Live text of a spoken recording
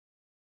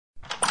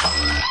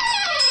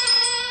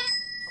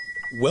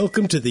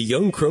Welcome to the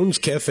Young Crone's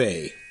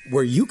Cafe,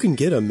 where you can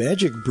get a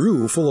magic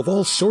brew full of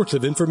all sorts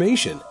of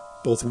information,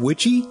 both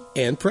witchy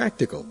and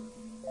practical.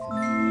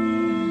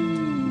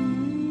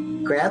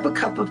 Grab a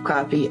cup of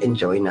coffee and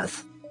join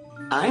us.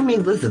 I'm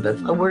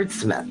Elizabeth, a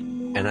wordsmith.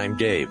 And I'm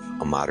Dave,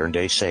 a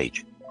modern-day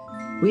sage.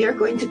 We are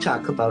going to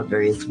talk about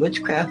various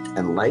witchcraft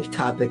and life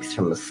topics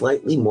from a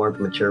slightly more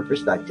mature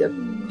perspective,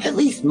 at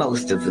least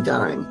most of the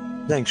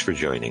time. Thanks for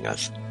joining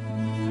us.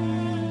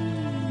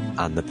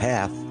 On the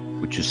Path,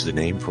 which is the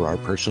name for our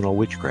personal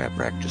witchcraft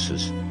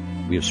practices,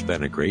 we have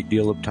spent a great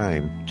deal of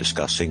time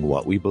discussing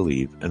what we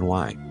believe and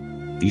why.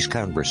 These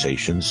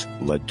conversations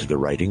led to the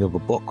writing of a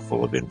book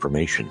full of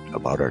information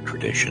about our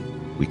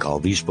tradition. We call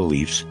these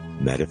beliefs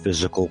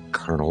metaphysical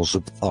kernels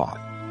of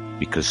thought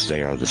because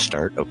they are the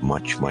start of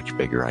much, much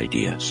bigger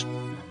ideas.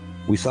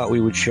 We thought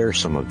we would share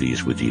some of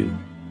these with you.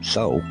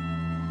 So,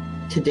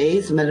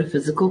 today's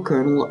metaphysical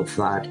kernel of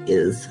thought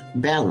is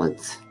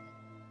balance.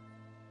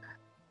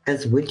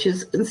 As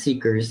witches and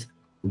seekers,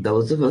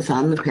 those of us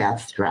on the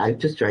path strive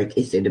to strike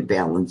a state of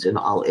balance in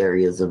all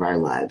areas of our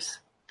lives.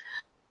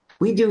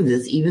 We do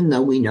this even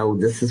though we know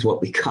this is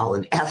what we call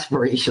an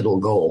aspirational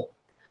goal.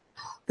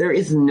 There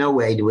is no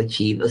way to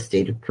achieve a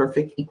state of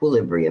perfect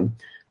equilibrium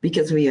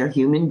because we are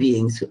human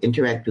beings who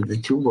interact with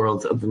the two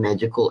worlds of the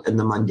magical and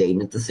the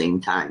mundane at the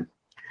same time.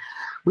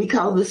 We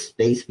call this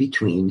space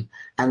between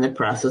and the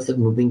process of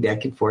moving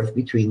back and forth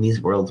between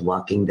these worlds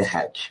walking the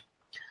hedge.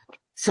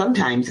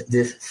 Sometimes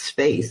this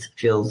space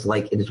feels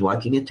like it is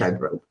walking a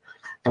tightrope,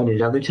 and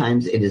at other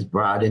times it is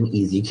broad and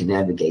easy to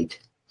navigate.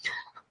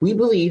 We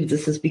believe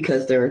this is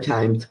because there are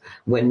times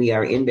when we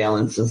are in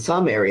balance in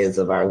some areas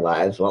of our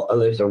lives, while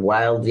others are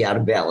wildly out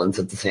of balance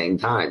at the same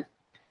time.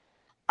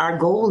 Our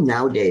goal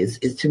nowadays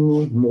is to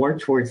move more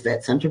towards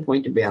that center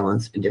point of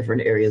balance in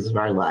different areas of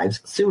our lives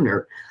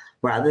sooner,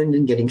 rather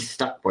than getting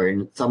stuck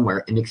somewhere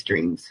in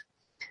extremes.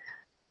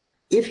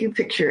 If you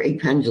picture a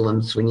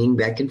pendulum swinging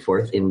back and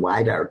forth in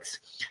wide arcs,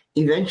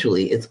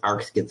 eventually its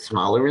arcs get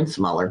smaller and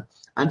smaller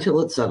until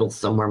it settles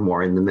somewhere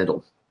more in the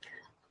middle.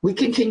 We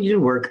continue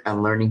to work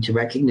on learning to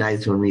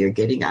recognize when we are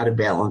getting out of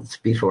balance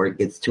before it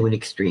gets to an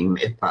extreme,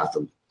 if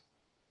possible.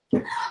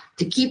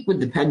 To keep with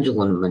the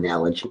pendulum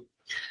analogy,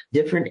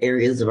 different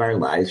areas of our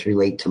lives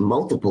relate to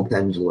multiple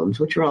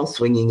pendulums, which are all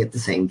swinging at the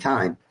same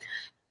time.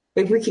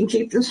 If we can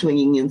keep them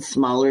swinging in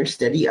smaller,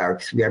 steady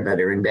arcs, we are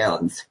better in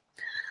balance.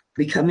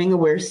 Becoming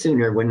aware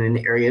sooner when an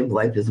area of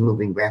life is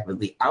moving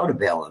rapidly out of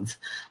balance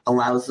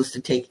allows us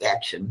to take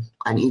action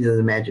on either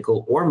the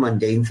magical or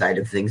mundane side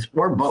of things,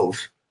 or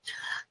both,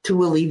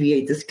 to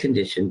alleviate this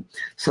condition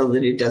so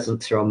that it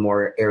doesn't throw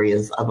more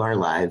areas of our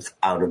lives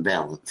out of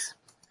balance.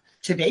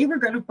 Today we're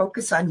going to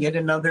focus on yet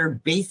another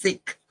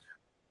basic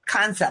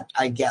concept,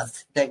 I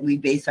guess, that we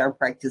base our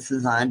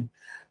practices on.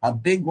 A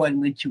big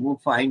one which you will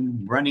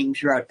find running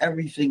throughout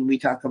everything we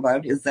talk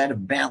about is that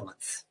of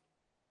balance.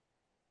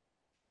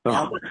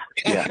 Oh,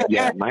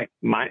 yeah.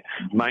 Mine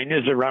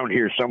is around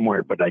here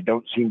somewhere, but I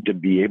don't seem to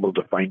be able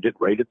to find it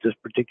right at this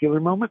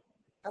particular moment.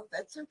 Oh,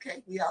 that's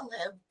okay. We all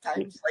have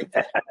times like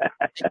that.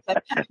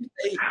 Sometimes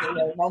they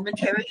are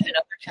momentary, and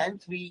other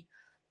times we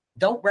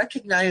don't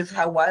recognize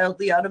how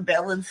wildly out of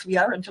balance we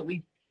are until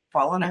we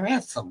fall on our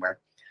ass somewhere.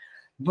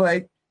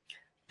 But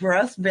for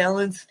us,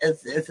 balance,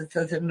 as it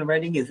says in the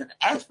writing, is an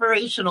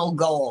aspirational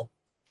goal.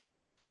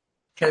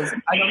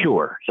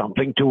 Sure,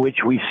 something to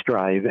which we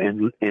strive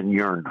and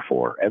yearn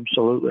for,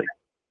 absolutely.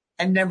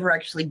 And never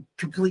actually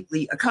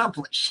completely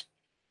accomplish.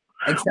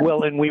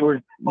 Well, and we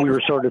were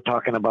sort of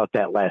talking about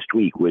that last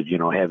week with,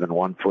 having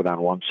one foot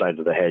on one side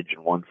of the hedge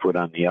and one foot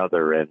on the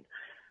other, and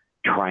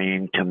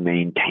trying to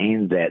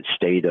maintain that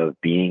state of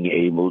being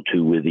able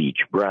to, with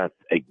each breath,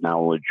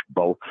 acknowledge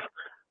both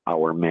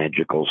our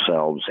magical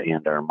selves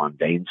and our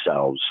mundane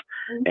selves.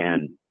 Mm-hmm.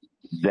 And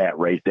that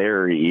right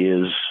there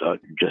is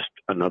just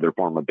another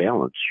form of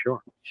balance.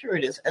 Sure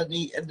it is. And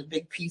the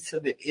big piece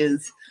of it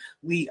is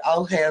we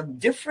all have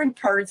different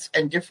parts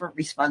and different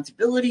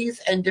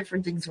responsibilities and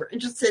different things we're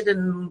interested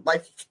in,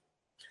 life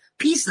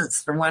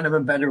pieces, for want of a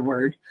better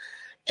word.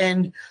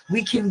 And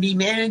we can be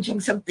managing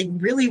something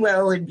really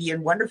well and be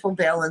in wonderful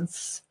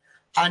balance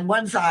on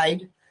one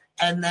side,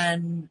 and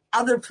then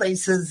other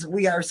places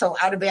we are so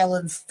out of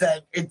balance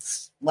that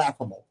it's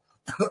laughable.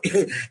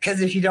 Because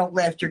if you don't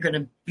laugh, you're going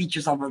to beat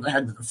yourself on the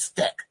head with a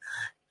stick,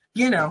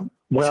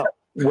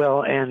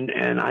 Well, and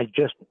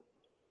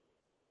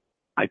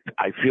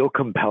I feel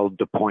compelled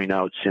to point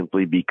out,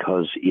 simply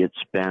because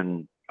it's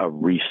been a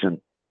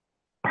recent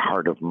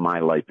part of my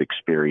life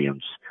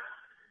experience,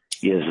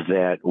 is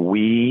that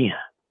we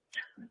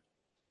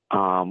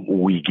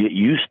get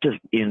used to,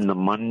 in the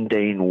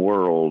mundane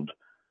world,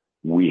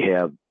 we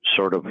have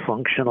sort of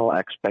functional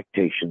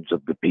expectations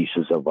of the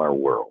pieces of our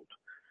world.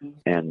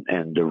 And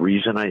the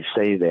reason I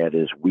say that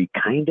is we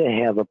kind of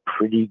have a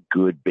pretty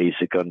good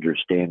basic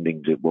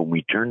understanding that when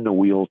we turn the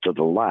wheel to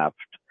the left,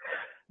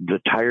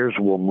 the tires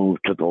will move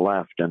to the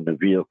left and the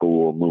vehicle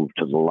will move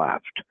to the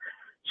left.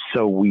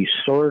 So we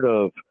sort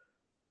of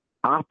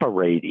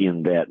operate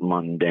in that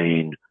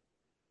mundane,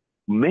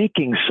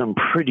 making some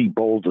pretty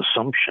bold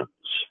assumptions.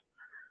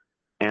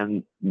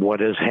 And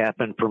what has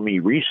happened for me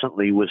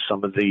recently with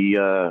some of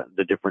the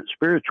different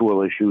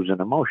spiritual issues and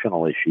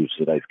emotional issues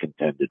that I've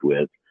contended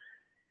with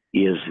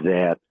is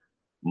that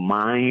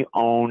my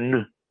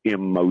own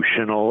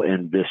emotional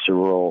and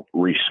visceral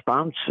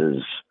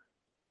responses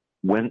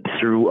went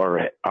through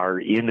or are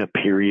in a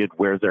period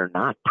where they're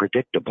not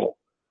predictable.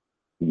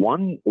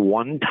 One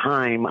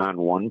time on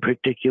one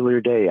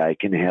particular day, I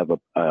can have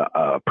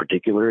a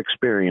particular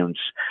experience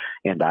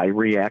and I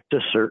react a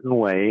certain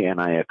way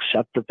and I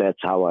accept that that's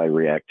how I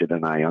reacted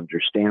and I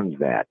understand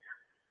that.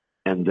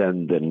 And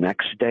then the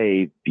next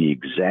day, the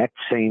exact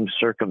same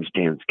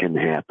circumstance can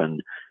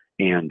happen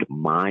and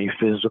my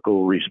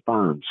physical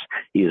response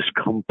is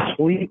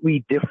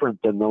completely different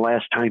than the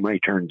last time I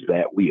turned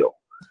that wheel.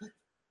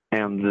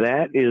 And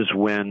that is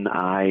when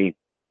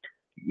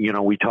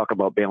we talk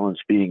about balance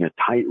being a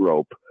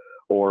tightrope,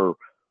 or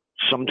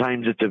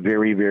sometimes it's a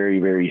very, very,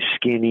 very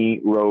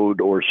skinny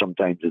road, or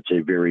sometimes it's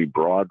a very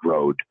broad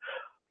road.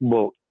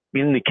 Well,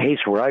 in the case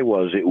where I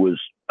was, it was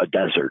a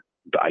desert.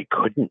 I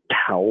couldn't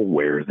tell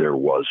where there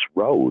was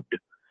road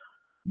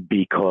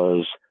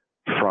because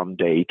from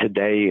day to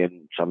day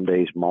and some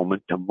days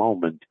moment to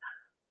moment,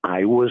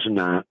 I was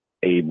not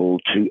able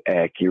to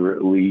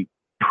accurately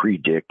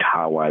predict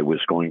how I was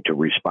going to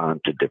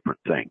respond to different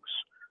things.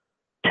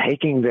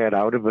 Taking that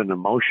out of an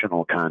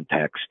emotional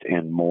context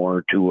and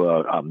more to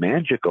a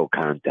magical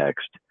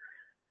context,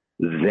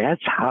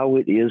 that's how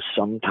it is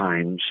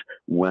sometimes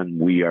when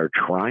we are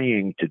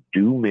trying to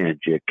do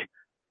magic,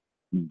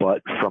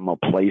 but from a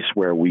place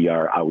where we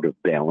are out of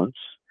balance,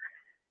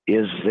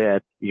 is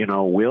that,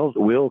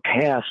 we'll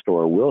cast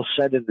or we'll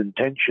set an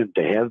intention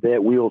to have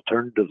that wheel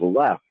turn to the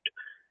left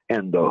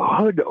and the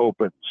hood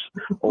opens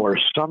or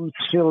some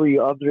silly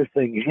other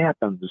thing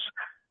happens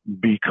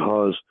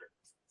because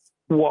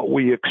what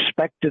we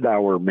expected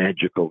our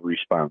magical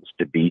response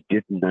to be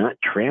did not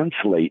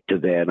translate to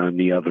that on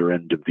the other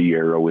end of the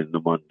arrow in the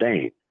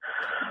mundane.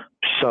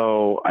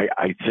 So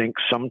I think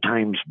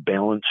sometimes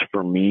balance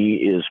for me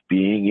is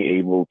being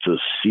able to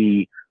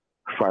see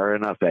far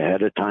enough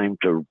ahead of time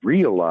to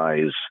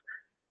realize,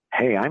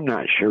 hey, I'm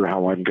not sure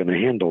how I'm going to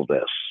handle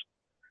this.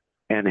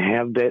 And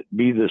have that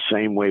be the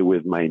same way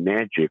with my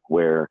magic,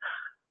 where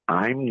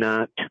I'm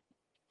not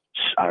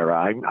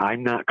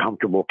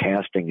comfortable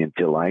casting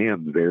until I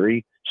am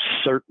very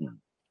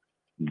certain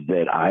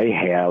that I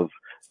have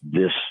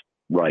this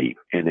right.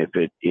 And if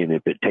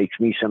it takes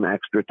me some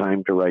extra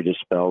time to write a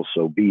spell,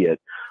 so be it.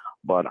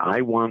 But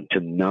I want to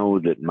know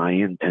that my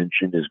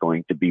intention is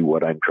going to be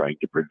what I'm trying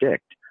to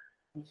predict.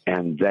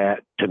 And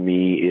that, to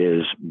me,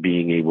 is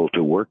being able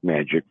to work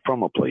magic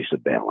from a place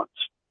of balance.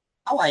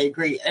 Oh, I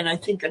agree. And I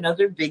think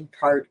another big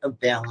part of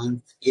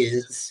balance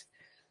is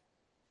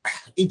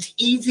it's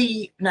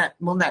easy, not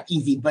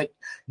easy, but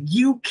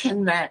you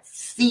cannot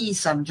see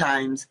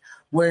sometimes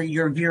where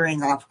you're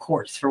veering off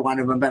course, for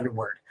want of a better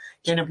word,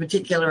 in a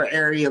particular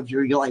area of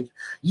your life.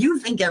 You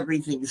think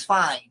everything's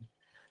fine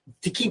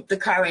to keep the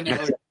car in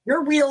area.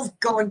 Your wheel's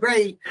going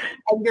great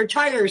and your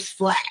tire's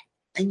flat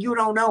and you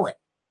don't know it.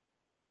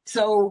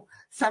 So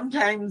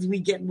sometimes we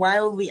get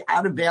wildly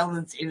out of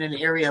balance in an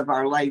area of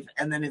our life,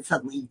 and then it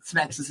suddenly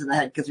smacks us in the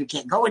head because we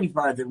can't go any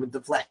farther with the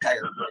flat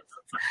tire.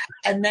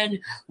 And then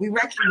we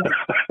recognize.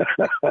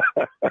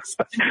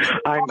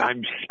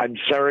 I'm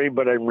sorry,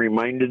 but I'm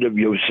reminded of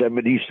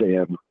Yosemite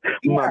Sam.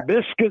 Yeah. My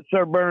biscuits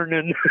are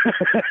burning.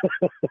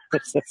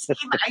 It's the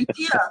same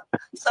idea.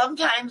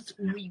 Sometimes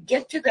we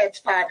get to that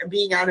spot of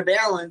being out of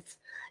balance,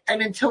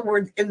 and until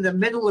we're in the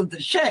middle of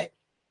the shit,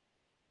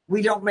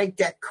 we don't make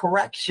that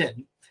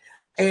correction.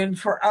 And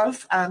for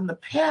us on the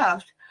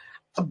path,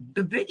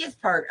 the biggest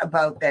part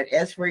about that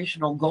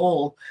aspirational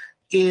goal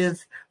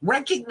is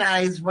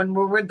recognize when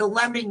we're with the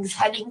lemmings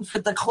heading for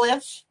the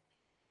cliff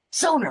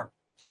sooner.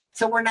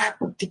 So we're not,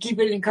 to keep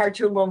it in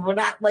cartoon, we're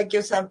not like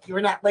yourself, you're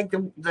not like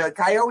the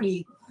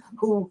coyote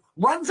who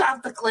runs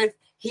off the cliff,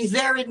 he's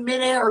there in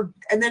midair,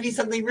 and then he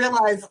suddenly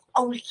realizes,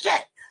 oh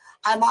shit,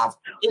 I'm off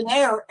in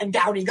air, and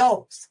down he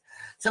goes.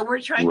 So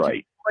we're trying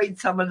to avoid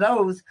some of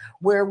those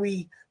where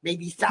we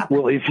maybe stop.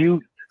 Well, if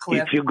you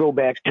go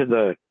back to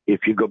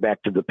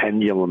the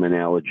pendulum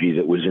analogy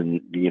that was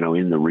in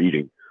the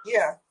reading,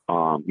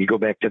 you go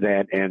back to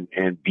that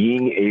and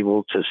being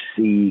able to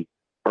see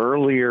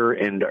earlier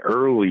and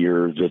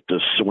earlier that the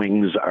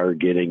swings are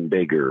getting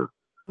bigger.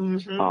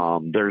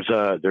 Mm-hmm.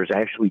 There's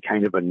actually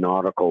kind of a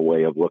nautical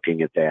way of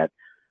looking at that.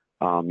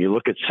 You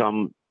look at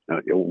some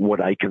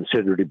what I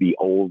consider to be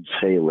old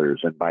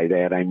sailors, and by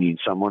that I mean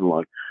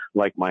someone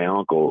like my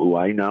uncle, who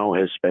I know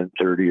has spent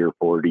 30 or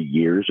 40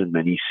 years and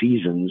many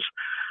seasons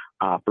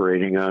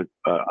operating a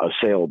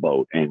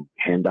sailboat and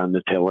hand on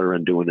the tiller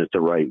and doing it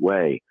the right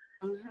way.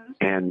 Mm-hmm.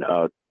 And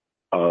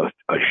a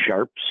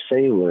sharp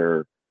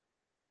sailor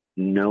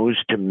knows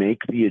to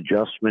make the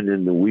adjustment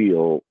in the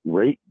wheel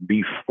right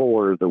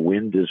before the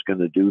wind is going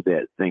to do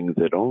that thing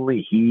that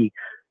only he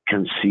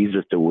can see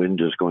that the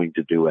wind is going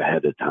to do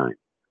ahead of time.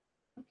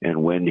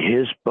 And when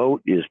his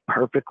boat is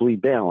perfectly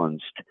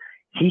balanced,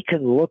 he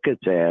can look at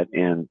that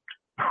and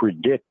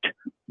predict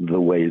the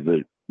way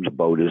that the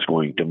boat is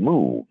going to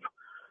move.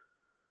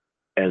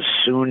 as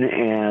soon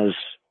as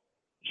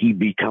he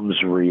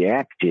becomes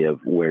reactive,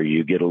 where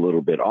you get a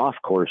little bit off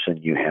course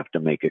and you have to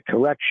make a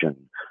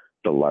correction,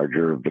 the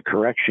larger the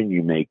correction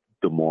you make,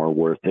 the more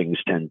where things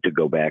tend to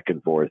go back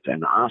and forth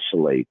and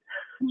oscillate.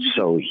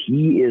 So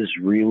he is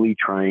really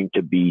trying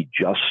to be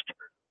just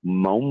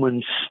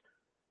moments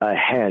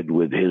ahead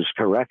with his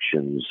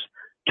corrections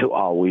to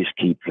always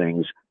keep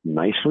things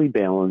nicely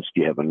balanced.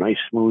 You have a nice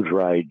smooth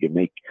ride.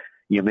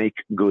 You make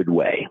good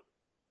way.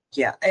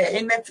 Yeah,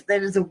 and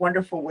that is a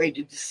wonderful way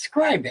to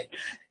describe it.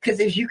 Because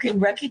if you can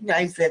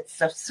recognize that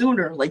stuff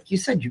sooner, like you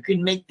said, you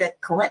can make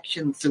that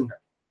correction sooner.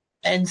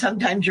 And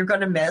sometimes you're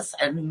going to miss,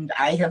 and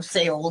I have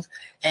sailed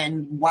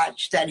and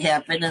watched that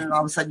happen, and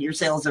all of a sudden your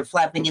sails are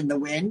flapping in the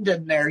wind,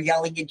 and they're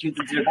yelling at you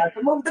that you're about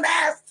to move the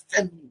mast.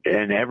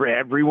 And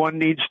everyone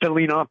needs to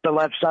lean off the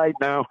left side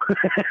now.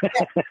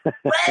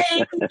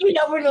 Right,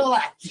 over to the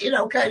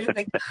left, kind of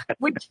thing.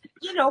 Which,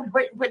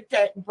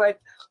 but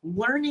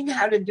learning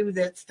how to do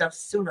that stuff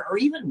sooner, or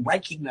even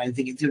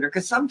recognizing it sooner,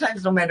 because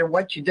sometimes no matter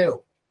what you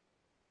do,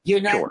 you're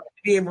not going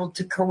to be able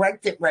to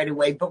correct it right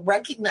away, but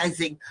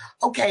recognizing,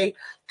 okay,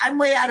 I'm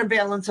way out of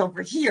balance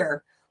over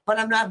here, but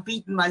I'm not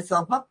beating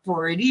myself up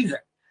for it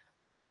either.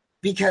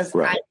 Because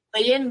I'm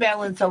way in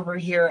balance over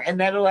here, and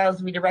that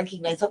allows me to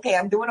recognize, okay,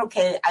 I'm doing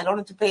okay. I don't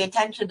have to pay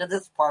attention to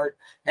this part,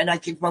 and I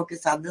can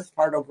focus on this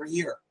part over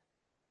here,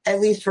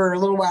 at least for a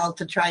little while,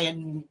 to try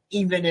and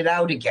even it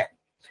out again.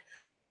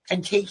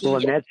 And taking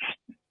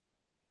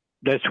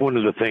that's one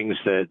of the things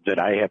that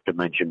I have to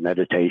mention.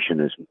 Meditation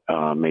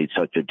has made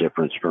such a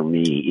difference for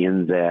me,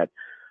 in that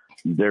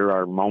there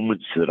are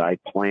moments that I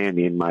plan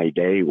in my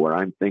day where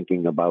I'm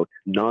thinking about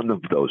none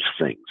of those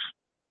things.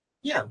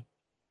 Yeah.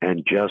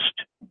 And just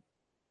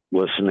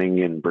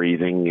listening and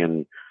breathing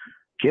and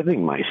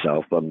giving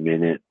myself a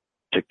minute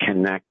to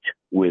connect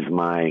with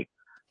my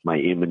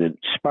imminent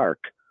spark.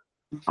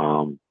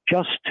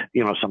 Just,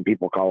 some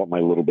people call it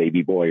my little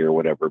baby boy or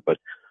whatever, but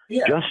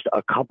just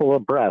a couple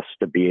of breaths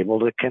to be able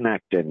to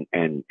connect and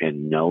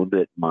know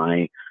that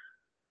my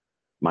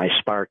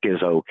spark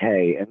is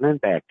okay, and then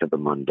back to the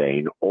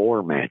mundane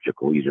or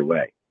magical, either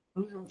way.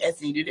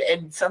 As needed.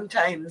 And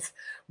sometimes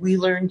we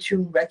learn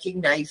to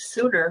recognize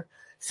sooner.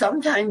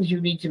 Sometimes you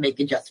need to make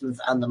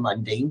adjustments on the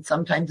mundane.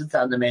 Sometimes it's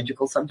on the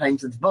magical.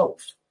 Sometimes it's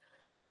both.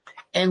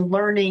 And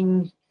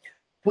learning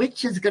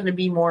which is going to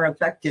be more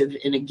effective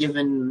in a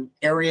given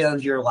area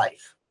of your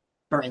life,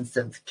 for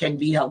instance, can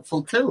be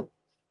helpful too.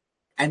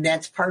 And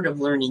that's part of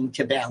learning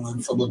to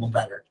balance a little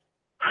better.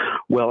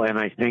 Well, and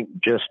I think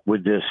just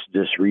with this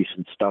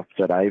recent stuff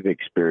that I've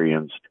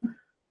experienced,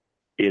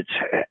 it's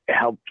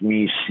helped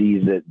me see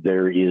that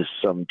there is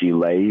some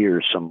delay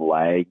or some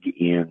lag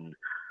in,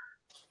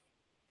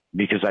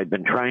 because I've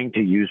been trying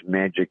to use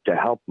magic to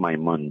help my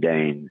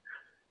mundane,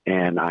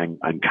 and I'm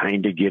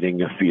kind of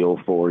getting a feel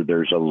for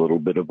there's a little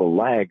bit of a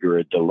lag or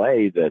a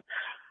delay that,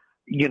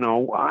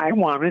 I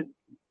want it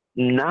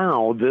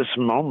now, this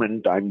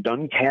moment. I'm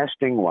done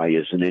casting. Why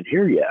isn't it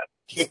here yet?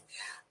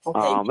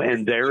 Okay.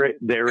 And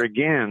there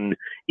again,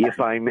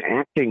 if I'm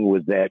acting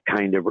with that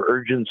kind of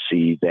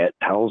urgency, that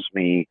tells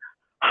me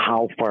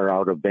how far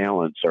out of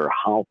balance or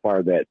how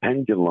far that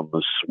pendulum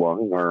is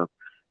swung, or,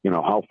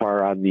 how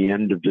far on the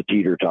end of the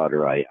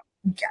teeter-totter I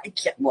am.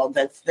 Well,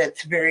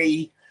 that's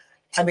very,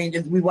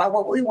 we want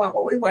what we want,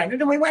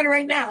 and we want it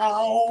right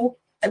now.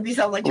 And we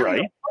sound like,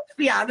 let's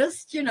be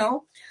honest,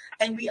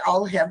 and we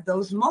all have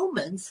those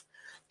moments.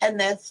 And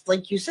that's,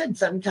 like you said,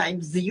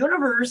 sometimes the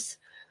universe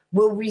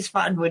will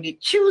respond when it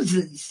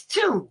chooses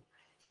to.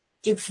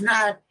 It's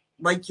not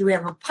like you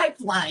have a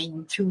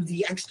pipeline to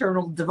the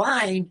external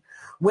divine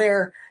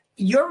where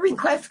your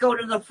requests go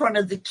to the front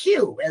of the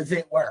queue, as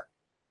it were.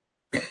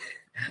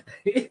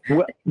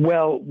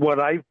 Well, what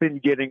I've been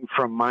getting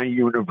from my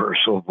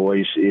universal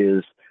voice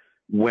is,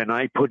 when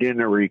I put in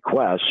a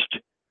request,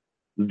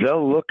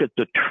 they'll look at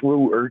the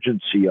true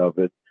urgency of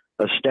it,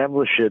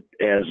 establish it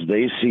as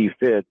they see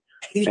fit,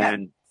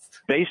 and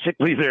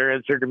basically their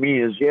answer to me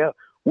is,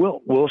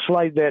 we'll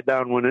slide that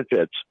down when it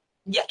fits.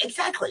 Yeah,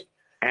 exactly.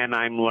 And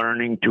I'm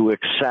learning to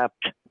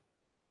accept,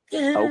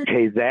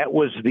 okay, that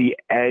was the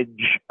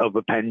edge of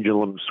a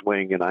pendulum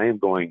swing, and I am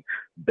going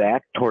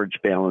back towards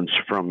balance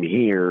from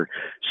here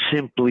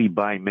simply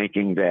by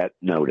making that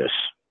notice.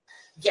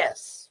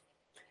 Yes.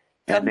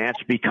 And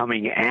that's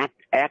becoming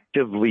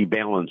actively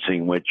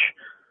balancing, which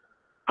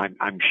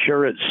I'm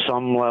sure at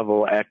some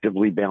level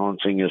actively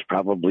balancing is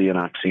probably an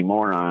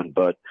oxymoron,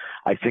 but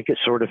I think it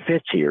sort of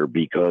fits here,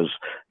 because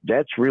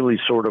that's really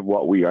sort of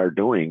what we are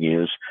doing,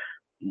 is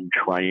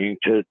trying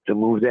to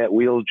move that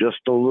wheel just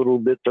a little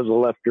bit to the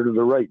left or to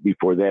the right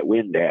before that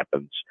wind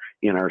happens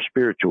in our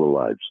spiritual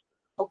lives.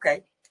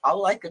 Okay.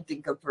 All I could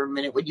think of for a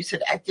minute, when you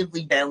said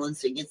actively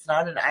balancing, it's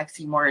not an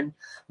oxymoron,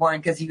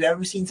 because have you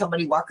ever seen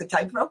somebody walk a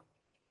tightrope?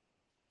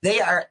 They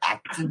are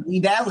actively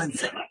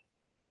balancing.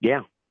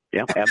 Yeah,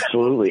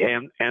 absolutely.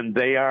 And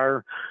they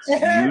are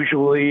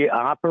usually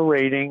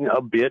operating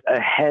a bit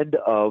ahead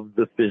of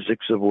the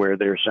physics of where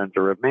their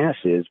center of mass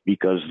is,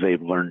 because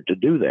they've learned to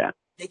do that.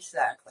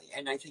 Exactly.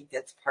 And I think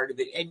that's part of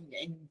it. And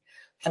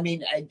I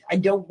mean, I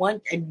don't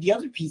want, and the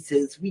other piece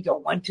is we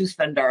don't want to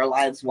spend our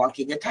lives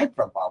walking a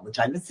tightrope all the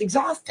time. It's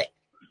exhausting.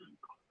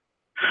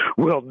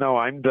 Well, no,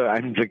 I'm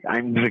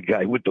the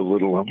guy with the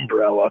little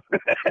umbrella.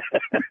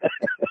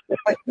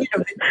 But, you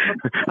know,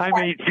 I'm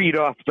 8 feet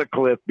off the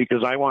cliff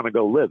because I want to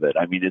go live it.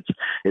 I mean,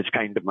 it's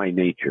kind of my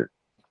nature.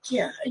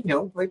 yeah, I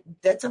know, but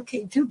that's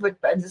okay too.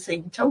 But by the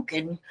same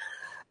token,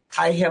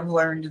 I have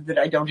learned that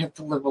I don't have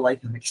to live a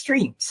life of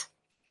extremes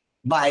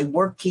by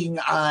working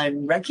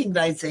on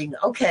recognizing,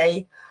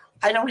 okay,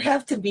 I don't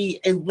have to be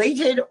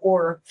elated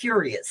or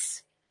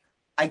furious.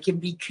 I can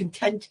be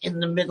content in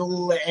the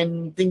middle,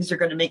 and things are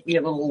going to make me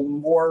a little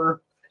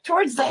more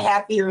towards the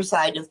happier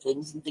side of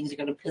things, and things are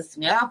going to piss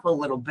me off a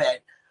little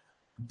bit.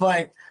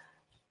 But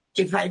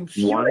if I'm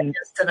furious,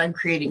 then I'm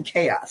creating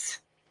chaos.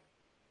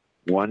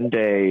 One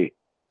day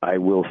I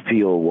will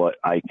feel what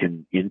I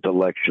can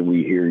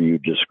intellectually hear you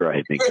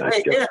describing.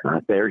 I'm just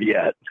not there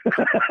yet.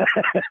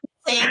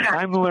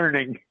 I'm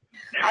learning.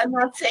 I'm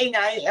not saying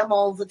I am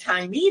all the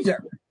time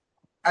either.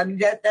 I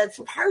mean, that's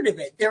part of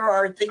it. There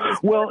are things.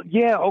 Well,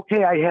 yeah,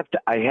 okay.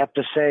 I have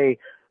to say,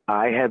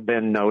 I have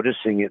been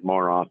noticing it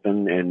more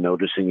often, and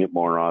noticing it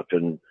more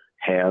often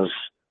has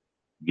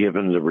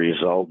given the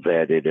result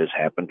that it has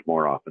happened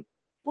more often.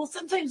 Well,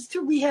 sometimes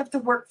too, we have to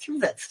work through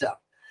that stuff,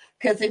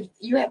 because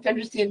you have to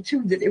understand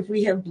too that if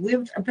we have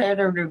lived a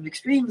pattern of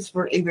extremes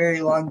for a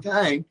very long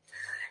time,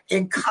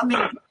 and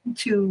coming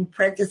to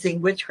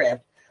practicing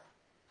witchcraft,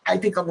 I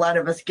think a lot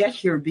of us get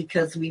here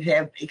because we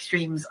have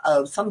extremes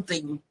of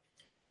something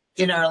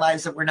in our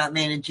lives that we're not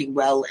managing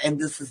well, and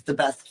this is the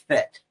best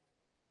fit.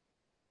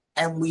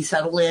 And we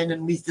settle in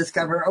and we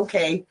discover,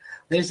 okay,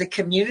 there's a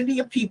community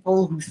of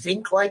people who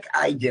think like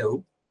I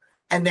do,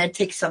 and that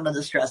takes some of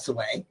the stress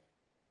away.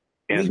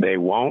 And they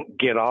won't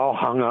get all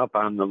hung up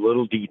on the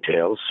little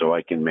details, so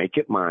I can make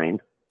it mine.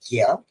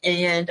 Yeah,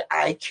 and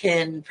I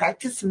can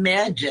practice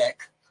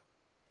magic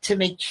to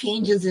make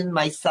changes in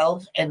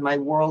myself and my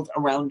world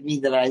around me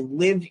that I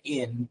live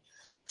in,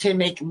 to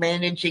make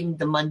managing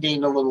the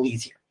mundane a little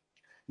easier.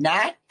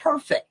 Not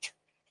perfect,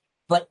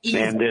 but easy.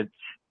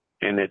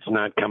 And it's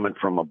not coming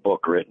from a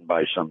book written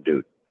by some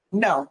dude.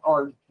 No,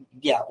 or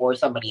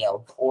somebody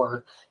else,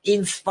 or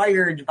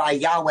inspired by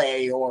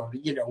Yahweh, or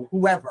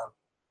whoever.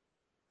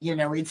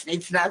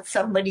 It's not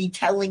somebody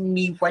telling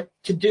me what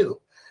to do.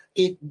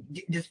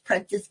 This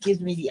practice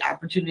gives me the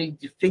opportunity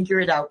to figure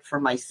it out for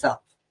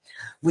myself,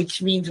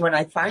 which means when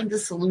I find the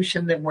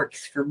solution that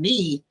works for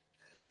me,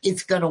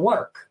 it's going to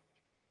work.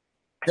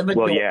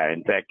 Well, yeah.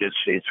 In fact,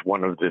 it's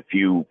one of the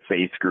few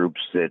faith groups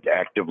that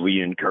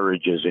actively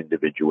encourages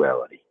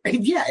individuality.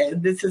 Yeah,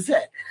 and this is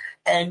it.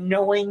 And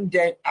knowing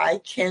that I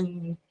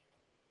can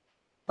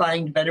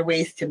find better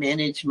ways to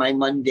manage my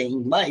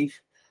mundane life,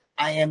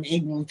 I am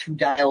able to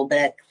dial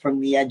back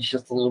from the edge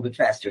just a little bit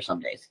faster some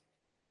days.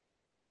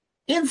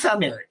 In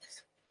some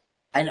areas.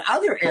 And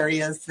other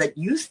areas that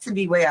used to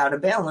be way out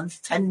of balance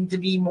tend to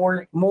be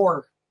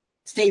more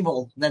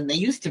stable than they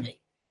used to be,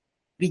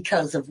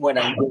 because of what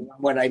I do,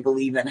 what I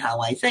believe, and how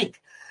I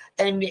think.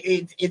 And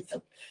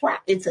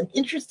it's an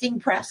interesting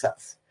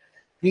process,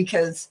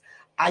 because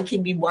I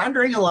can be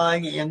wandering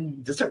along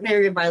in a certain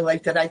area of my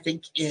life that I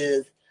think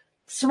is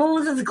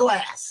smooth as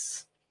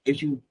glass.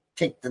 If you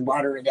take the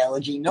water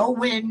analogy, no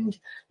wind,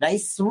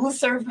 nice smooth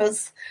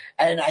surface,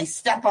 and I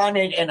step on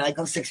it and I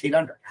go 6 feet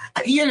under,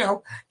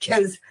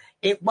 because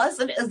it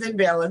wasn't as in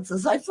balance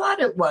as I thought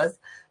it was.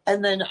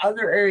 And then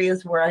other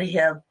areas where I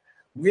have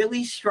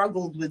really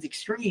struggled with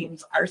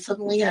extremes are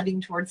suddenly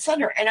heading towards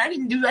center. And I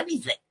didn't do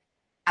anything,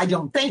 I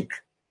don't think.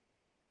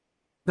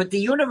 But the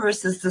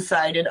universe has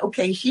decided,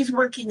 okay, she's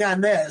working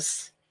on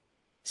this,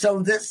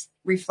 so this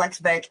reflects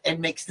back and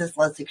makes this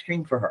less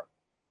extreme for her,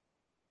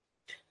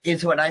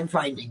 is what I'm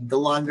finding the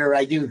longer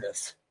I do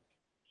this.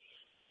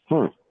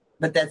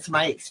 But that's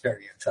my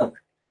experience of it.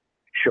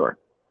 Sure.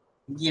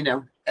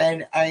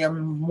 And I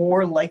am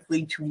more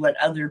likely to let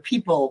other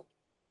people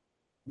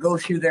go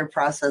through their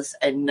process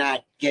and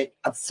not get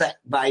upset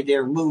by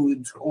their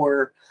moods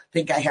or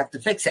think I have to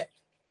fix it.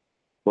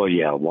 Well,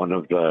 yeah,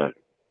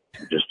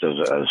 just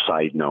as a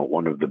side note,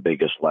 one of the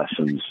biggest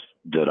lessons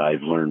that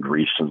I've learned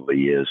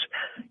recently is,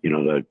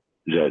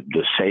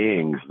 the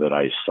sayings that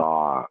I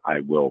saw,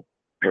 I will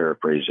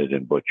paraphrase it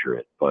and butcher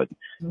it, but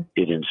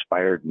it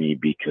inspired me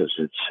because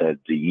it said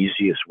the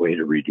easiest way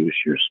to reduce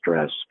your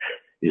stress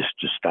is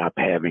to stop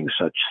having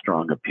such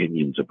strong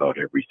opinions about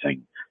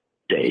everything,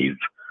 Dave.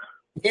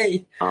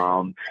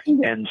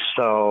 And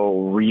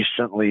so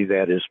recently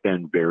that has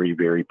been very,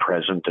 very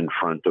present in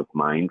front of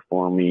mind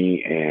for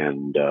me.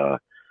 And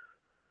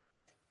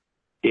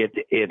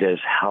it has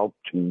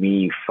helped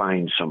me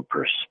find some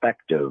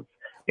perspective.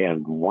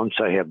 And once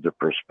I have the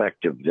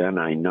perspective, then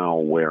I know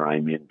where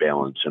I'm in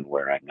balance and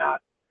where I'm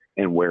not,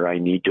 and where I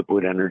need to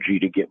put energy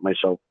to get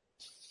myself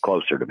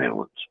closer to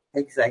balance.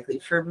 Exactly.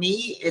 For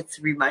me, it's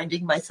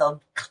reminding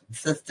myself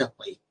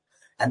consistently.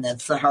 And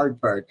that's the hard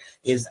part,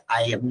 is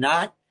I have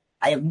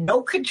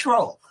no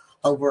control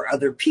over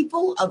other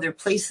people, other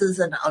places,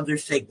 and other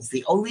things.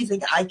 The only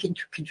thing I can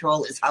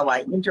control is how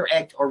I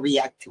interact or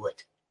react to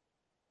it.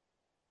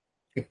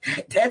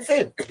 That's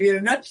it, in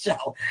a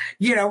nutshell,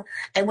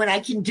 and when I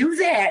can do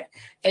that,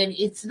 and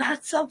it's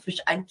not selfish,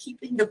 I'm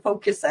keeping the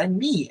focus on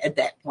me at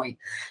that point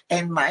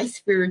and my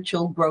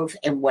spiritual growth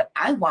and what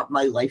I want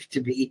my life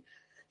to be.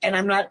 And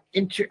I'm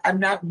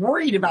not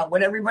worried about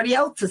what everybody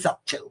else is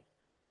up to.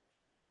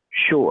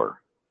 Sure.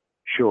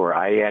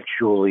 I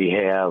actually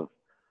have,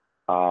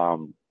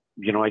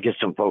 I get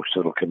some folks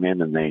that'll come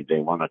in and they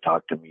want to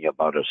talk to me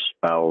about a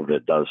spell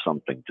that does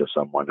something to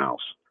someone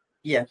else.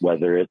 Yeah.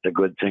 Whether it's a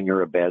good thing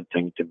or a bad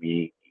thing to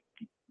me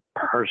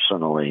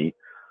personally,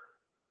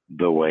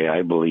 the way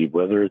I believe,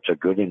 whether it's a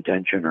good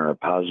intention or a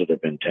positive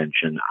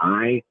intention,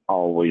 I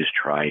always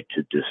try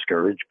to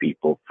discourage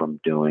people from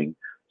doing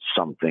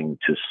something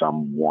to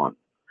someone.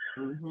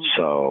 Mm-hmm.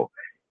 So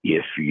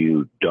if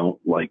you don't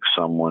like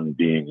someone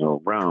being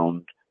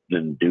around,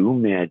 then do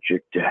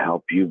magic to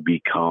help you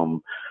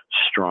become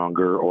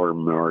stronger or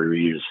more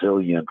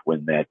resilient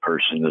when that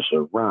person is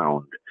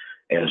around,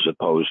 as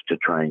opposed to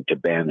trying to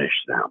banish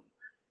them,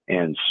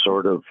 and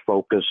sort of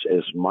focus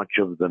as much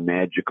of the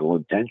magical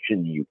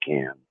intention you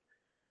can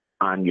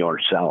on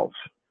yourself.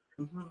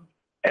 Mm-hmm.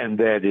 And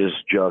that is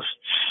just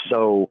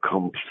so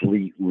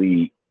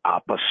completely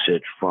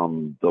opposite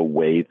from the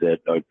way that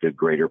the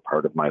greater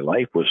part of my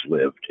life was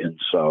lived. And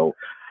so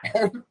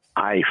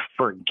I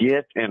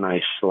forget and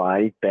I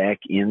slide back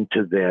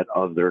into that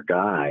other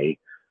guy.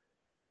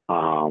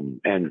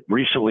 And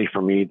recently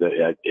for me,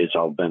 it's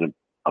all been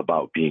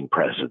about being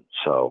present.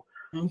 So,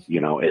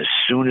 as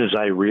soon as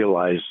I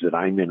realize that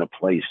I'm in a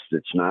place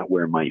that's not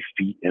where my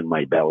feet and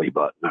my belly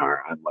button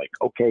are, I'm like,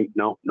 okay,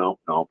 no,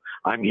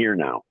 I'm here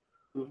now.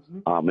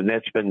 Mm-hmm. And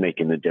that's been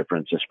making a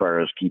difference as far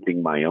as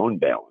keeping my own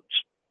balance.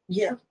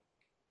 Yeah.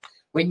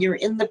 When you're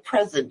in the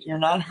present, you're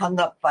not hung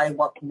up by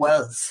what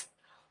was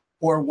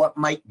or what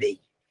might be.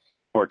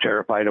 Or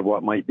terrified of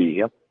what might be,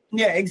 yep.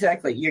 Yeah,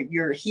 exactly.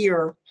 You're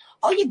here.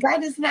 All you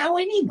got is now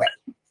anyway.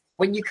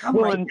 When you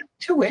come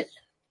to it.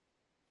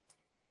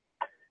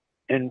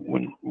 And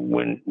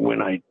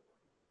when I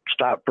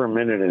stop for a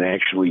minute and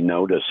actually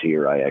notice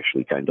here, I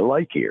actually kind of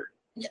like here.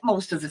 Yeah,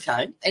 most of the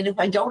time. And if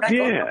I don't, I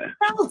go somewhere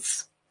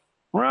else.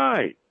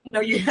 Right.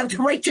 You have the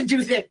right to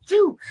do that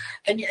too.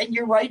 And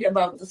you're right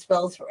about the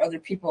spells for other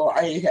people.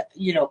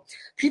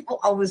 People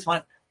always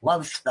want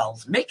love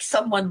spells. Make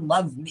someone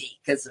love me,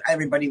 because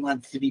everybody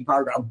wants to be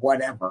part of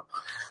whatever.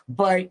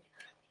 But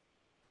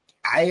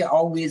I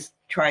always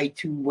try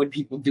to, when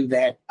people do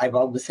that, I've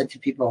always said to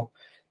people,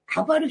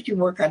 how about if you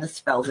work on a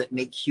spell that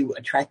makes you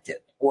attractive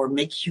or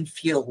makes you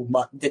feel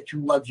that you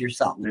love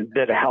yourself?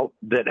 That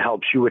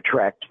helps you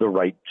attract the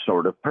right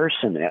sort of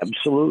person.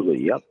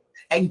 Absolutely. Yep.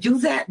 And do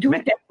it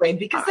that way,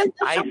 because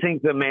I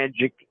think the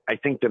magic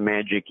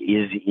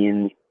is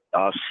in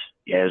us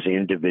as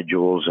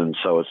individuals, and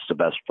so it's the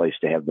best place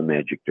to have the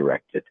magic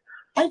directed.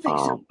 I think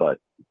so. But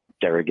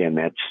there again,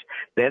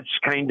 that's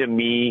kind of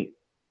me,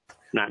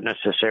 not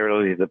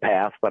necessarily the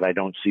path, but I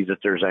don't see that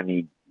there's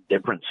any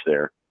difference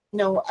there.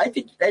 No, I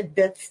think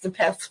that's the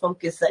path's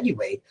focus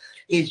anyway,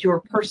 is your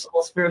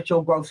personal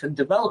spiritual growth and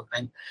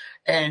development.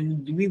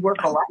 And we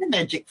work a lot of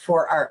magic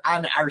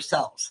on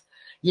ourselves.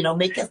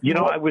 Make us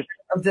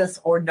of this,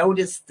 or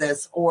notice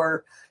this,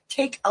 or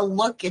take a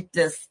look at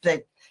this,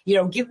 that,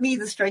 give me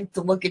the strength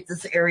to look at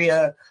this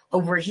area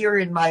over here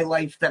in my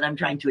life that I'm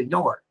trying to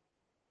ignore.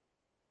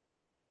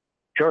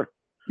 Sure.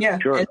 Yeah.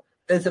 Sure.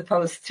 As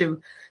opposed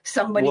to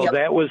somebody else. Well,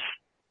 that was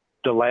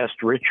the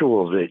last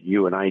ritual that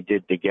you and I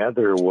did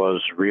together,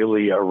 was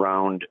really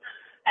around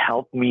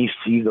help me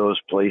see those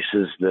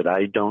places that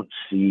I don't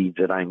see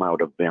that I'm out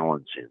of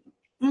balance in.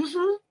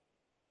 Mm-hmm.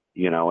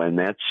 And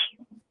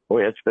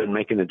it's been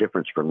making a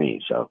difference for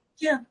me. So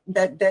yeah,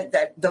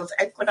 that those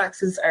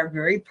equinoxes are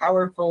very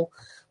powerful,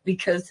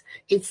 because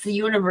it's the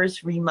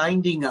universe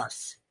reminding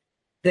us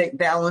that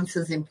balance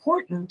is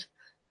important.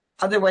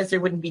 Otherwise, there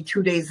wouldn't be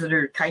 2 days that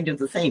are kind of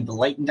the same. The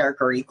light and dark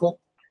are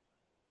equal,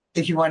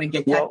 if you want to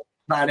get technical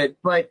about it,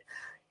 but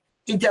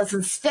it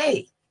doesn't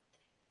stay.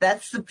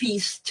 That's the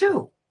piece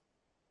too.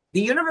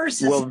 The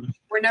universe is,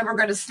 we're never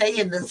going to stay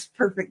in this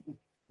perfect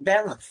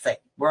balance thing.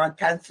 We're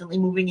constantly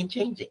moving and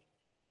changing.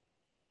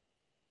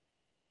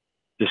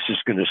 This is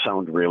going to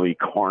sound really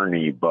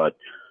corny, but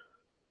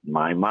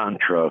my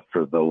mantra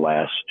for the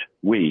last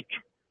week,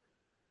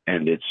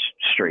 and it's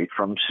straight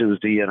from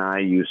Susie and I,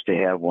 used to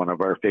have one of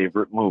our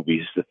favorite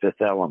movies, The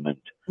Fifth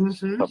Element.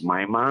 Mm-hmm. But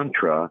my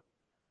mantra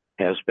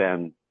has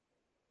been,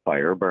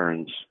 fire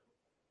burns,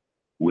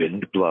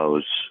 wind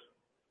blows,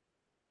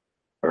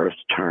 earth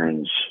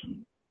turns.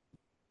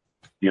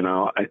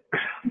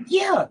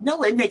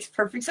 It makes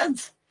perfect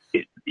sense.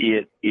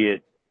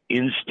 It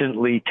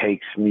instantly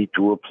takes me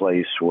to a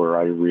place where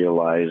I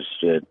realize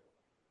that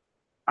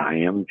I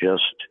am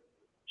just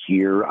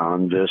here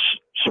on this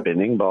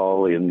spinning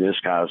ball in this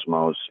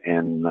cosmos,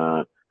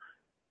 and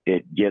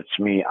it gets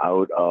me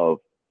out of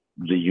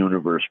the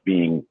universe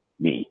being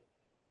me.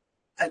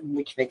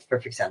 Which makes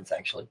perfect sense,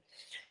 actually.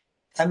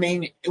 I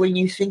mean, when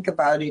you think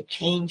about it,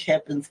 change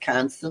happens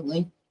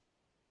constantly.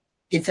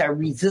 It's our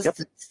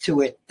resistance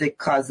to it that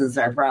causes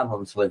our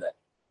problems with it.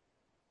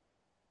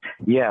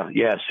 Yeah.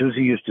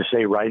 Susie used to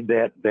say, ride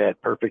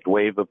that perfect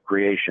wave of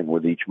creation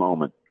with each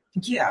moment.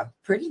 Yeah,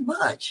 pretty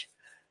much.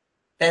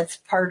 That's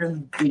part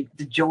of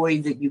the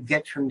joy that you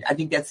get from, I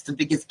think that's the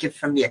biggest gift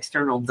from the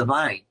external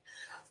divine,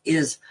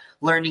 is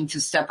learning to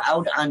step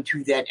out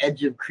onto that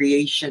edge of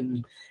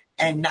creation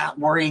and not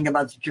worrying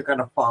about that you're going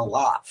to fall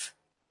off.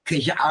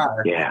 Because you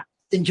are. Yeah.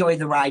 Enjoy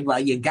the ride while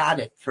you got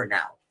it for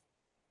now.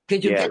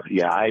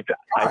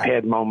 I've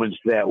had moments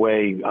that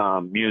way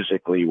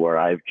musically where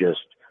I've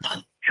just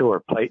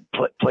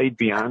played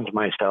beyond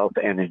myself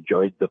and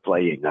enjoyed the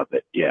playing of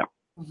it. Yeah.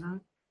 Mm-hmm.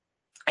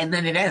 And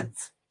then it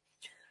ends.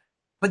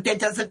 But that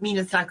doesn't mean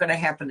it's not going to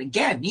happen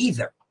again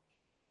either.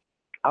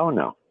 Oh,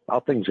 no.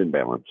 All things in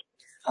balance.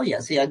 Oh,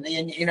 yes. Yeah.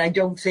 And I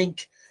don't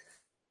think,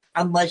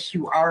 unless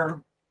you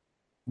are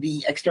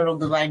the external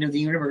divine of the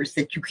universe,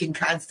 that you can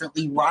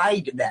constantly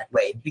ride that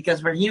wave,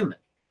 because we're human.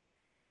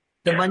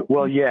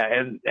 Well, yeah,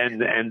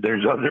 and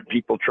there's other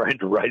people trying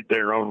to ride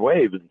their own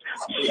wave, and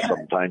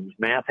sometimes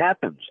math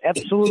happens.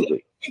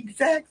 Absolutely.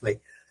 Exactly.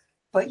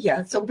 But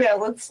yeah, so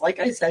balance, like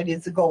I said,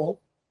 is a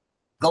goal.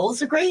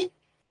 Goals are great.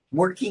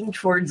 Working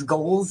towards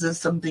goals is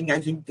something I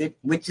think that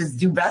witches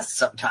do best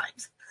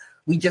sometimes.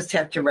 We just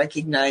have to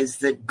recognize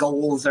that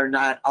goals are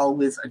not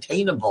always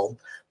attainable,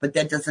 but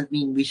that doesn't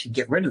mean we should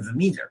get rid of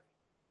them either.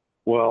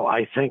 Well,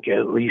 I think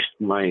at least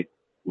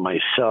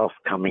myself,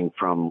 coming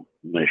from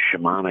the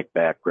shamanic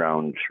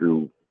background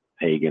through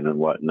pagan and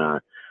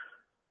whatnot,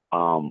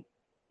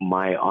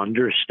 my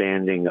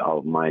understanding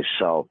of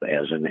myself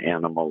as an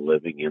animal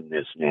living in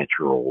this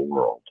natural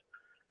world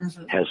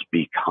has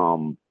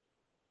become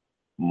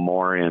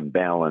more in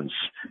balance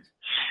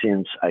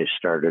since I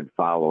started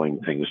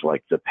following things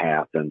like the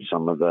path and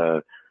some of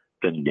the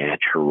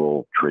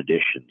natural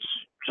traditions,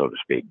 so to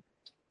speak.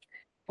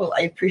 Well,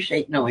 I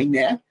appreciate knowing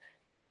that.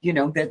 You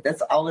know,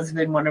 that's always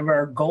been one of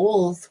our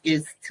goals,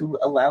 is to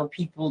allow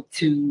people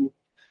to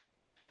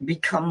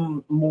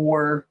become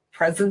more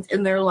present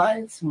in their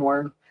lives,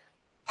 more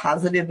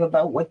positive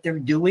about what they're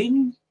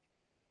doing,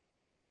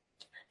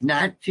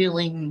 not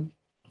feeling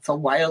so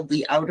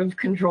wildly out of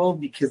control,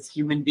 because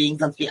human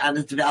beings, let's be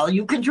honest,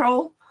 value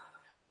control,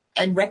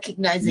 and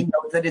recognizing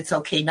though that it's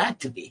okay not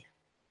to be.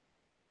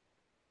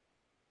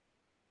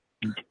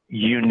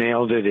 You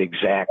nailed it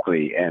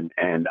exactly.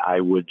 And I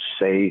would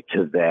say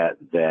to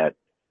that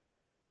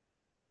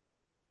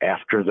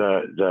after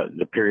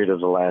the period of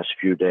the last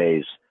few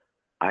days,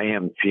 I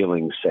am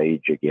feeling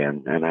sage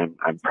again, and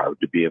I'm proud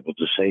to be able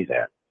to say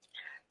that.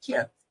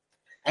 Yeah.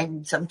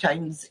 And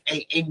sometimes,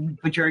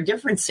 but you're a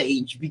different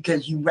sage,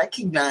 because you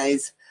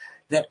recognize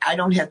that I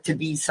don't have to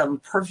be some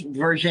perfect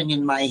version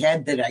in my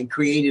head that I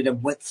created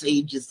of what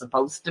sage is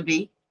supposed to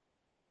be.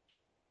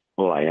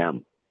 Well, I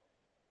am.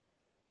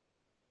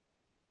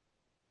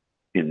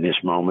 In this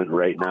moment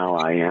right now,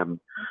 I am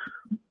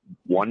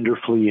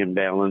wonderfully in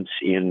balance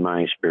in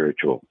my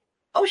spiritual.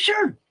 Oh,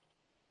 sure.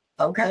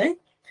 Okay.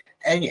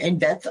 And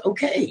that's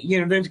okay.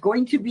 You know, there's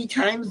going to be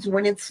times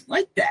when it's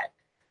like that.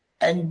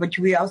 But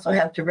we also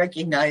have to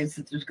recognize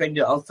that there's going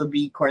to also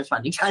be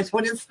corresponding times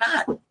when it's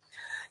not.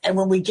 And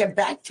when we get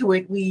back to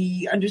it,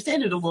 we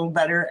understand it a little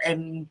better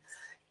and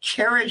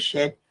cherish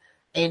it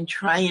and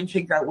try and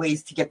figure out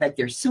ways to get back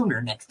there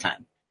sooner next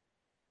time.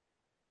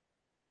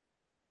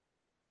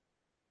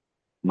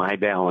 My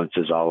balance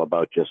is all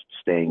about just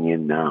staying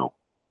in now.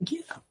 Yeah.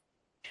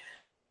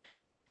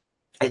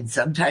 And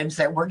sometimes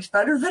that works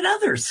better than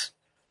others.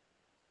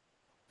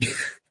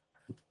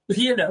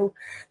 You know,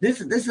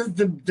 this is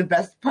the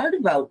best part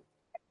about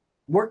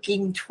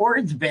working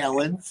towards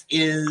balance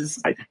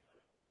is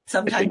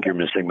sometimes. I think you're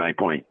missing my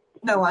point.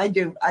 No, I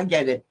do. I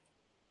get it.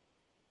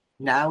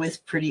 Now is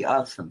pretty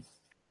awesome.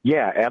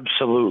 Yeah,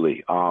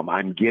 absolutely.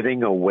 I'm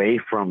getting away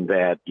from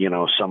that,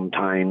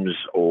 sometimes,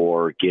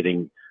 or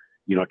getting,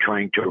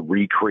 trying to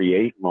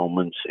recreate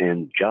moments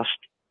and just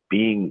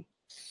being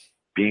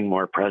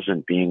more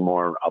present, being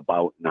more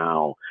about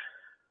now.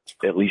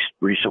 At least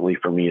recently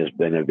for me, has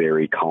been a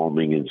very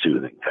calming and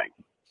soothing thing.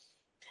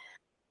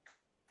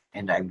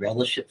 And I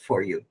relish it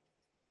for you.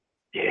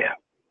 Yeah.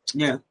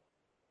 Yeah.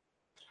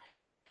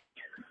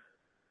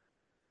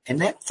 And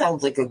that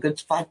sounds like a good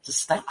spot to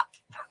stop.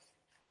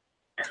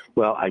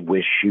 Well, I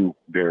wish you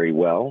very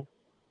well.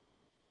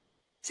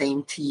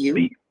 Same to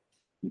you.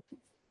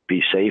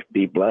 Be safe,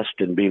 be blessed,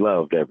 and be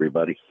loved,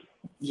 everybody.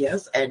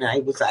 Yes, and I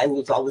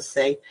will always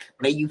say,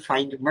 may you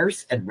find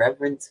mercy and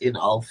reverence in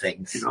all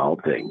things. In all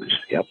things,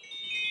 yep.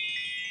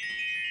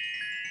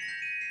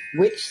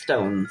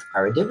 Witchstones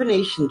are a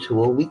divination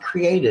tool we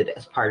created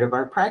as part of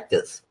our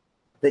practice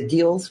that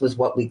deals with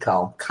what we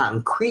call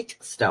concrete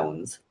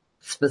stones,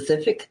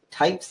 specific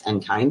types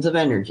and kinds of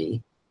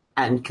energy,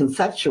 and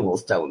conceptual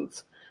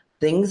stones,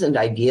 things and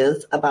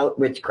ideas about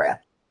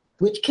witchcraft,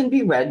 which can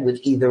be read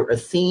with either a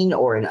seen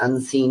or an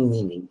unseen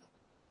meaning.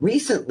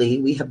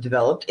 Recently, we have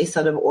developed a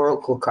set of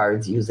oracle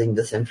cards using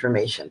this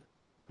information.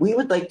 We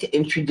would like to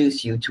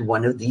introduce you to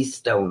one of these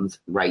stones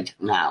right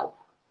now.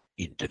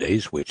 In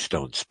today's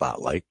Witchstone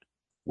Spotlight,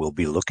 we'll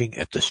be looking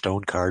at the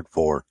stone card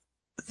for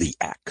the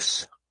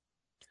X.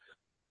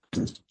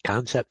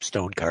 Concept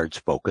stone cards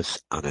focus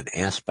on an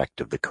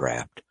aspect of the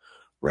craft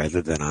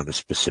rather than on a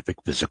specific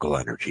physical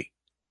energy.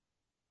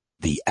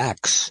 The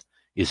X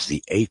is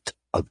the 8th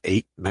of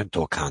 8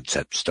 mental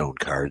concept stone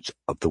cards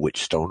of the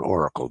Witchstone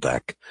Oracle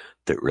deck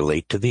that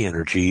relate to the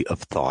energy of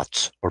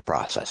thoughts or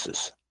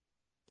processes.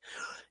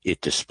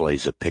 It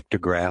displays a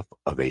pictograph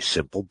of a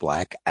simple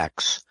black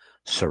X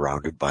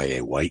surrounded by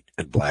a white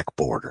and black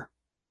border.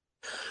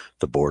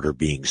 The border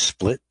being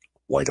split,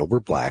 white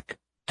over black,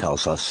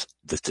 tells us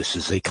that this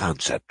is a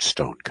concept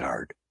stone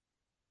card.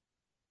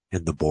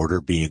 And the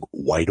border being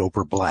white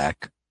over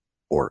black,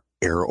 or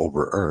air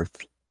over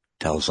earth,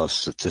 tells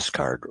us that this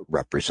card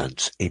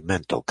represents a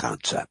mental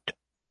concept.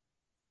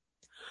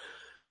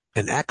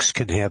 An X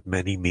can have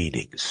many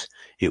meanings.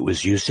 It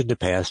was used in the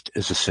past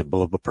as a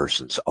symbol of a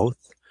person's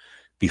oath.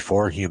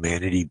 Before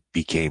humanity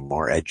became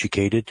more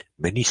educated,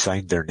 many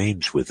signed their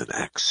names with an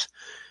X.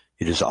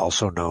 It is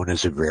also known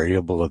as a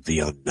variable of the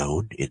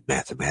unknown in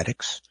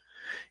mathematics.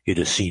 It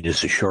is seen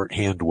as a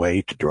shorthand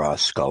way to draw a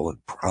skull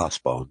and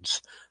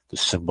crossbones, the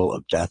symbol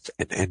of death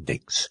and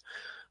endings.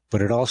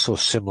 But it also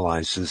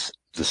symbolizes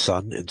the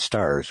sun and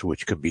stars,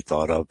 which can be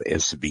thought of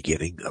as the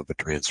beginning of a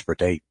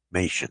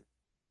transformation.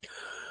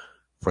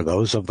 For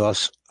those of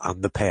us on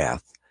the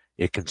path,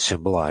 it can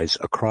symbolize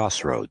a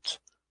crossroads,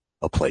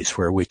 a place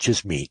where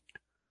witches meet,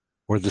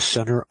 or the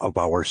center of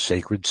our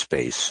sacred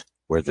space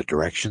where the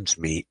directions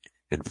meet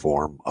and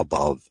form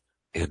above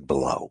and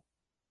below.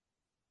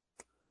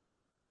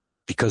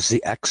 Because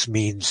the X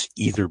means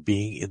either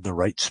being in the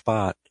right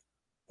spot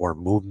or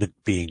movement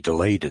being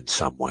delayed in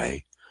some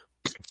way,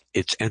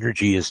 its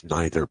energy is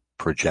neither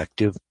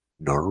projective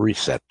nor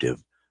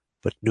receptive,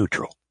 but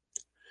neutral.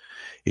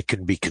 It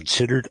can be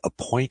considered a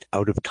point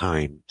out of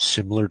time,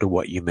 similar to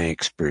what you may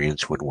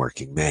experience when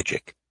working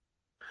magic.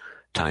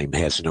 Time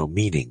has no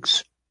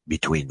meanings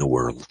between the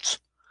worlds,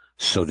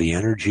 so the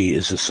energy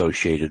is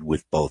associated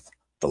with both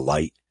the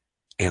light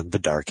and the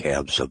dark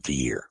halves of the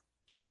year.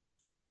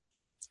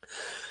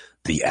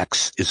 The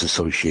X is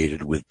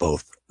associated with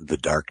both the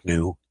dark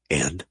new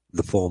and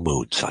the full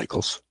moon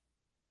cycles.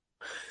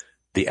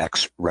 The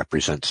X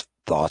represents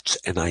thoughts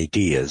and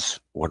ideas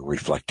when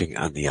reflecting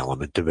on the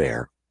element of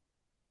air.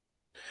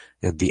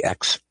 And the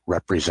X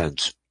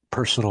represents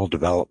personal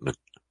development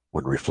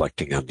when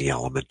reflecting on the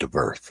element of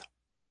earth.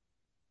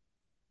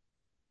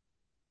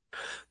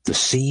 The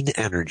scene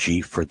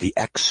energy for the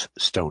X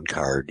stone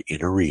card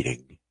in a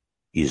reading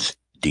is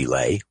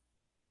delay,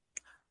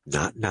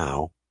 not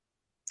now,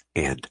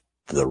 and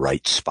the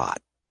right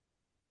spot.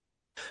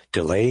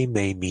 Delay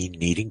may mean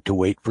needing to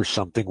wait for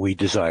something we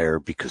desire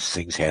because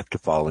things have to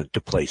fall into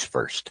place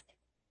first.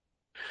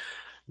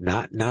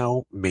 Not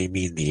now may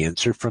mean the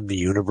answer from the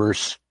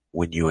universe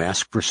when you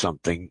ask for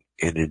something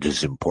and it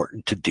is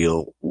important to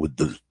deal with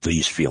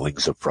these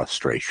feelings of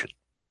frustration.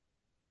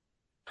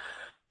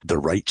 The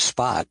right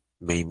spot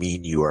may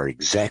mean you are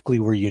exactly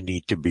where you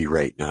need to be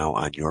right now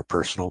on your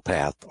personal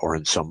path or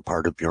in some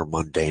part of your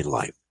mundane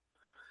life.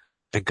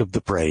 Think of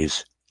the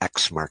phrase,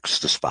 X marks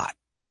the spot.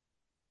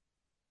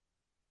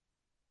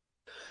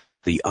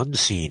 The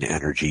unseen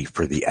energy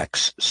for the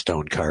X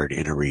stone card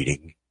in a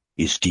reading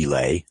is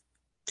delay,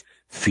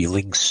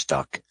 feeling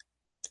stuck,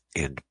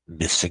 and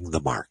missing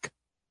the mark.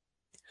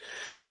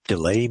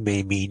 Delay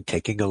may mean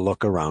taking a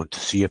look around to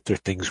see if there are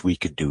things we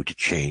can do to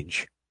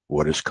change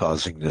what is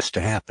causing this to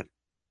happen.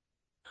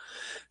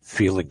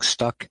 Feeling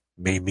stuck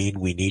may mean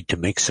we need to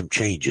make some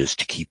changes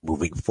to keep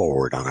moving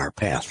forward on our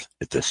path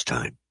at this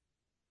time.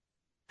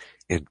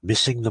 And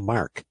missing the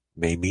mark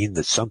may mean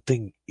that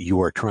something you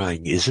are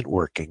trying isn't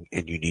working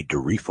and you need to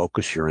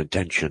refocus your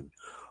intention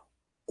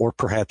or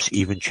perhaps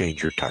even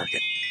change your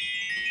target.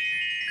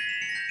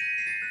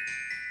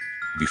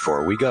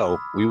 Before we go,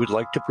 we would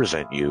like to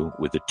present you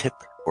with a tip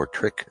or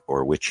trick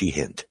or witchy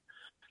hint.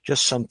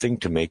 Just something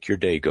to make your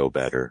day go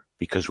better,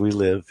 because we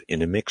live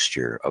in a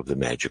mixture of the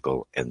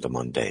magical and the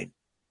mundane.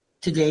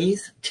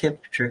 Today's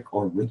tip, trick,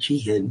 or witchy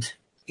hint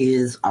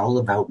is all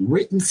about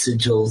written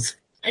sigils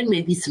and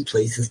maybe some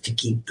places to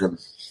keep them.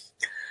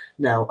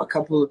 Now, a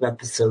couple of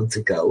episodes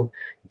ago,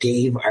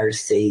 Dave, our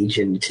sage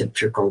in tip,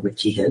 trick, or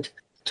witchy hint,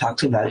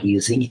 talked about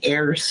using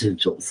air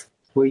sigils,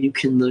 where you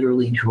can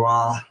literally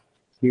draw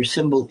your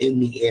symbol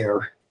in the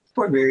air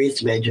for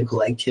various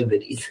magical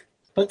activities.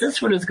 But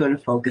this one is going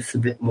to focus a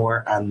bit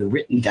more on the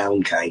written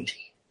down kind.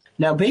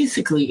 Now,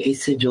 basically, a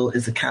sigil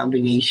is a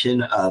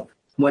combination of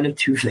one of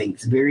two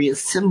things: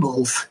 various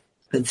symbols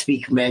that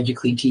speak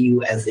magically to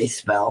you as a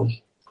spell,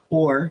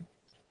 or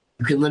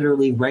you can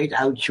literally write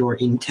out your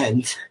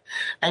intent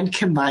and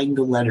combine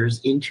the letters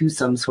into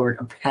some sort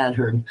of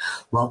pattern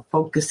while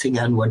focusing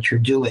on what you're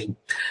doing.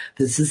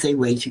 This is a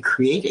way to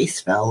create a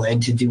spell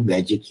and to do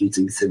magic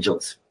using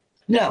sigils.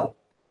 Now,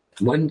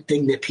 One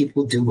thing that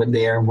people do when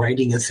they are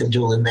writing a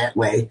sigil in that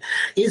way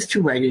is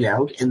to write it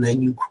out, and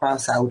then you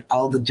cross out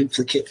all the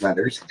duplicate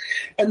letters,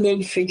 and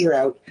then figure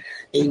out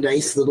a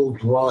nice little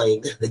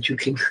drawing that you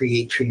can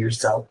create for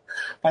yourself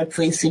by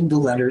placing the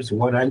letters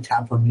one on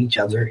top of each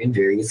other in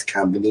various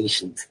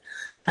combinations.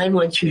 And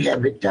once you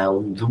have it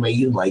down the way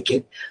you like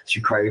it,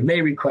 it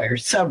may require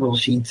several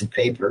sheets of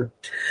paper.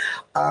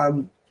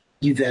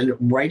 You then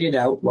write it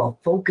out while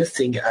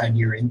focusing on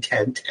your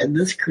intent, and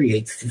this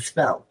creates the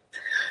spell.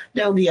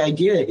 Now, the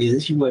idea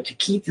is you want to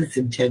keep this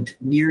intent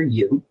near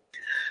you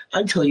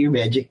until your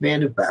magic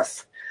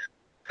manifests.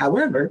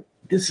 However,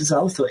 this is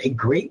also a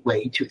great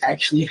way to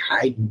actually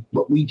hide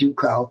what we do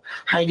call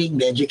hiding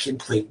magic in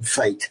plain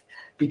sight,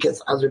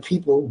 because other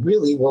people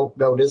really won't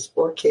notice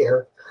or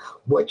care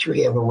what you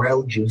have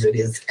around you that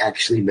is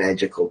actually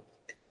magical.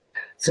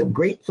 Some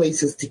great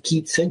places to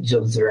keep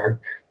sigils are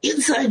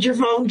inside your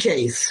phone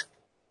case.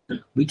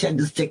 We tend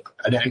to stick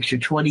an extra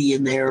 20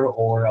 in there,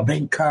 or a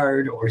bank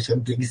card or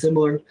something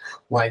similar.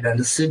 Why not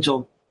a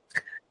sigil?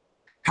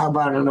 How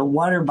about on a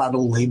water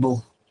bottle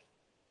label?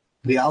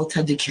 We all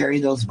tend to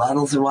carry those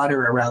bottles of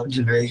water around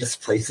to various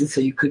places,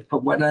 so you could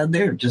put one on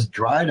there. Just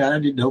draw it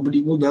on and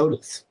nobody will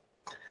notice.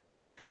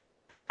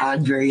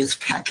 On various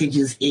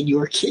packages in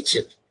your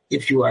kitchen,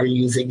 if you are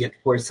using it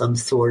for some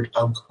sort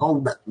of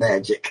home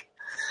magic.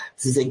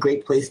 This is a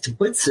great place to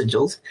put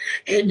sigils,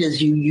 and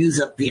as you use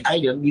up the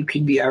item, you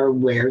can be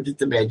aware that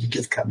the magic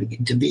is coming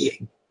into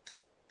being.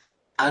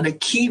 On a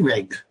key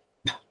ring,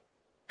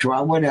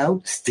 draw one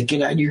out, stick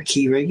it on your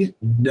key ring,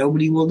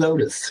 nobody will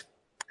notice.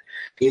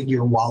 In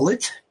your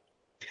wallet,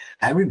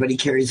 everybody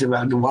carries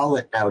around a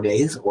wallet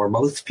nowadays, or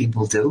most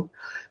people do.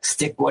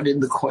 Stick one in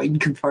the coin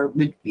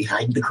compartment,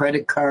 behind the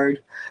credit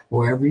card,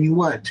 wherever you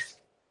want.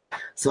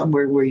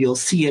 Somewhere where you'll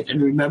see it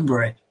and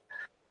remember it.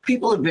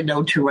 People have been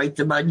known to write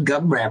them on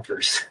gum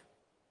wrappers.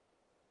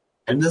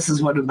 And this is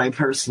one of my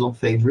personal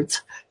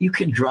favorites. You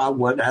can draw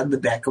one on the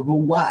back of a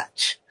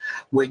watch.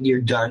 When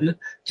you're done,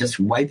 just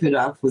wipe it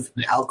off with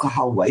an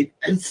alcohol wipe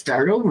and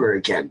start over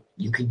again.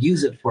 You can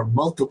use it for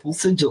multiple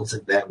sigils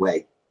in that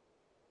way.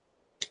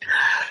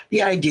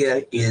 The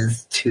idea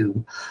is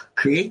to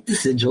create the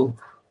sigil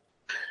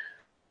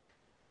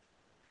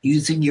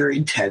using your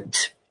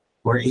intent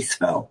for a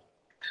spell.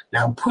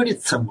 Now put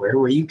it somewhere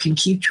where you can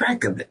keep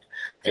track of it.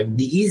 And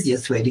the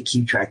easiest way to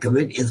keep track of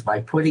it is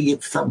by putting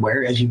it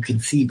somewhere, as you can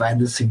see by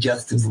the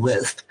suggestive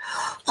list,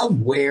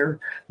 of where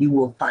you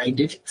will find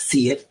it,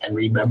 see it, and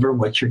remember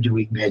what you're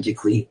doing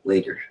magically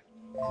later.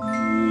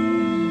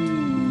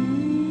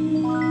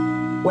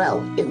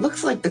 Well, it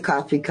looks like the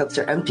coffee cups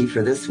are empty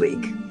for this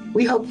week.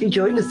 We hope you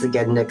join us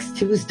again next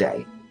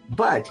Tuesday.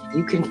 But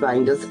you can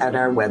find us at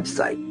our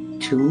website,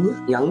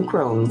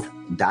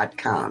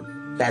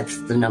 2youngcrones.com.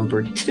 That's the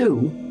number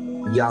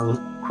 2, Young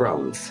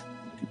Crones.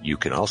 You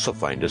can also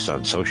find us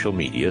on social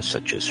media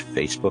such as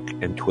Facebook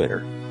and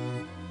Twitter.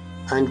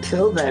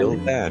 Until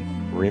then,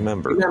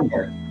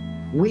 remember,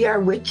 we are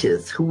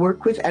witches who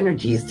work with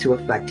energies to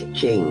effect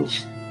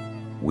change.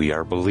 We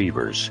are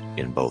believers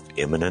in both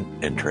immanent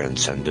and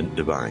transcendent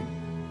divine.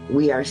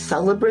 We are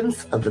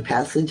celebrants of the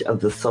passage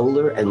of the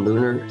solar and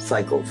lunar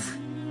cycles.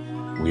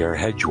 We are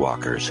hedge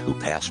walkers who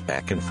pass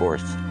back and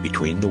forth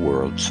between the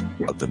worlds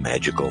of the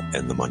magical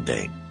and the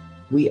mundane.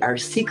 We are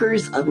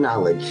seekers of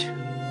knowledge.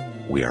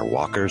 We are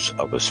walkers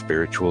of a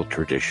spiritual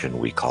tradition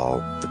we call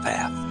the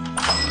Path.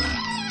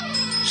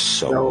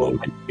 So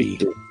it be.